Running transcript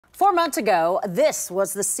4 months ago, this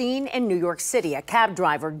was the scene in New York City. A cab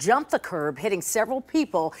driver jumped the curb, hitting several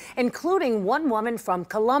people, including one woman from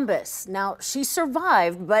Columbus. Now, she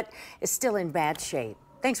survived, but is still in bad shape.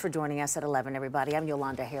 Thanks for joining us at 11, everybody. I'm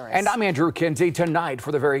Yolanda Harris. And I'm Andrew Kinsey. Tonight,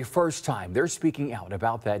 for the very first time, they're speaking out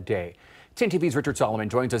about that day. 10 TV's Richard Solomon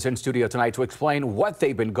joins us in studio tonight to explain what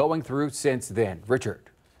they've been going through since then.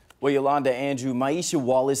 Richard. Well, Yolanda, Andrew, Meisha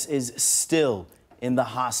Wallace is still in the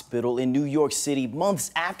hospital in New York City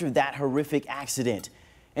months after that horrific accident.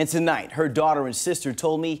 And tonight, her daughter and sister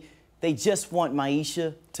told me they just want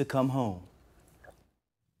Meisha to come home.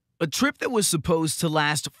 A trip that was supposed to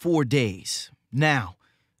last 4 days. Now,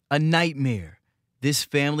 a nightmare this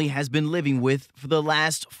family has been living with for the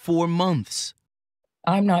last 4 months.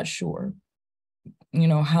 I'm not sure,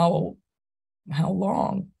 how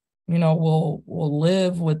long, we'll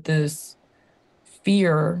live with this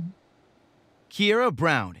fear. Kiera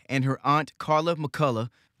Brown and her aunt Carla McCullough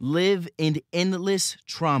live in endless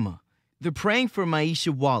trauma. They're praying for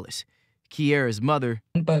Meisha Wallace, Kiera's mother,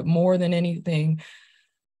 but more than anything,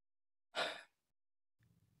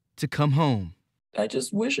 to come home. I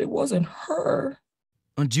just wish it wasn't her.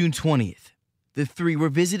 On June 20th, the three were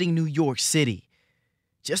visiting New York City.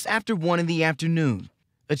 Just after 1 in the afternoon,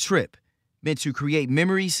 a trip meant to create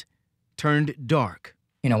memories turned dark.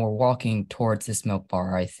 We're walking towards this milk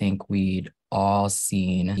bar. I think we'd all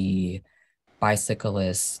seen the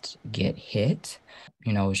bicyclist get hit.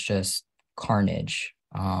 It was just carnage,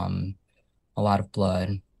 a lot of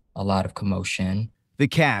blood, a lot of commotion. The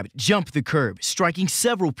cab jumped the curb, striking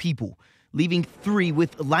several people, leaving 3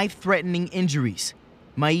 with life-threatening injuries.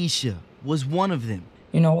 Meisha was one of them.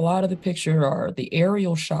 A lot of the pictures are the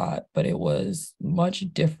aerial shot, but it was much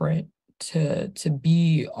different to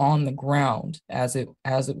be on the ground as it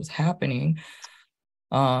was happening,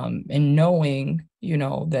 and knowing,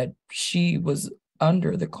 that she was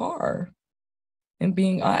under the car and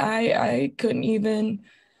being, I couldn't even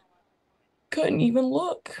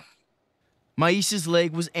look. Meisha's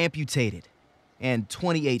leg was amputated, and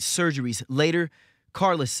 28 surgeries later,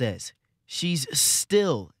 Carla says she's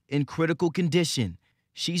still in critical condition.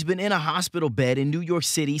 She's been in a hospital bed in New York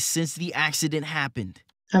City since the accident happened.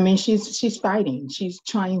 I mean, she's fighting. She's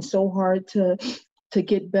trying so hard to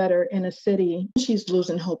get better in a city. She's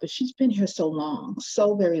losing hope, but she's been here so long,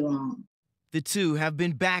 so very long. The two have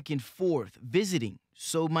been back and forth visiting,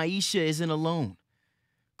 so Meisha isn't alone.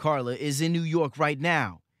 Carla is in New York right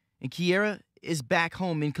now, and Kiera is back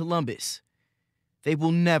home in Columbus. They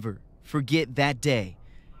will never forget that day,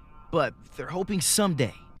 but they're hoping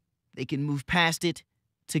someday they can move past it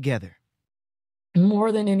together.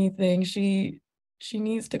 More than anything, she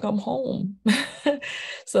needs to come home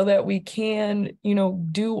so that we can,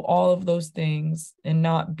 do all of those things and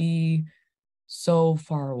not be so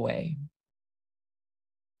far away.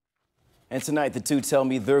 And tonight, the two tell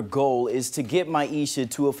me their goal is to get Meisha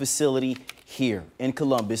to a facility here in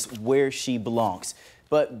Columbus where she belongs.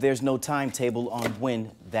 But there's no timetable on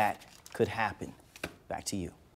when that could happen. Back to you.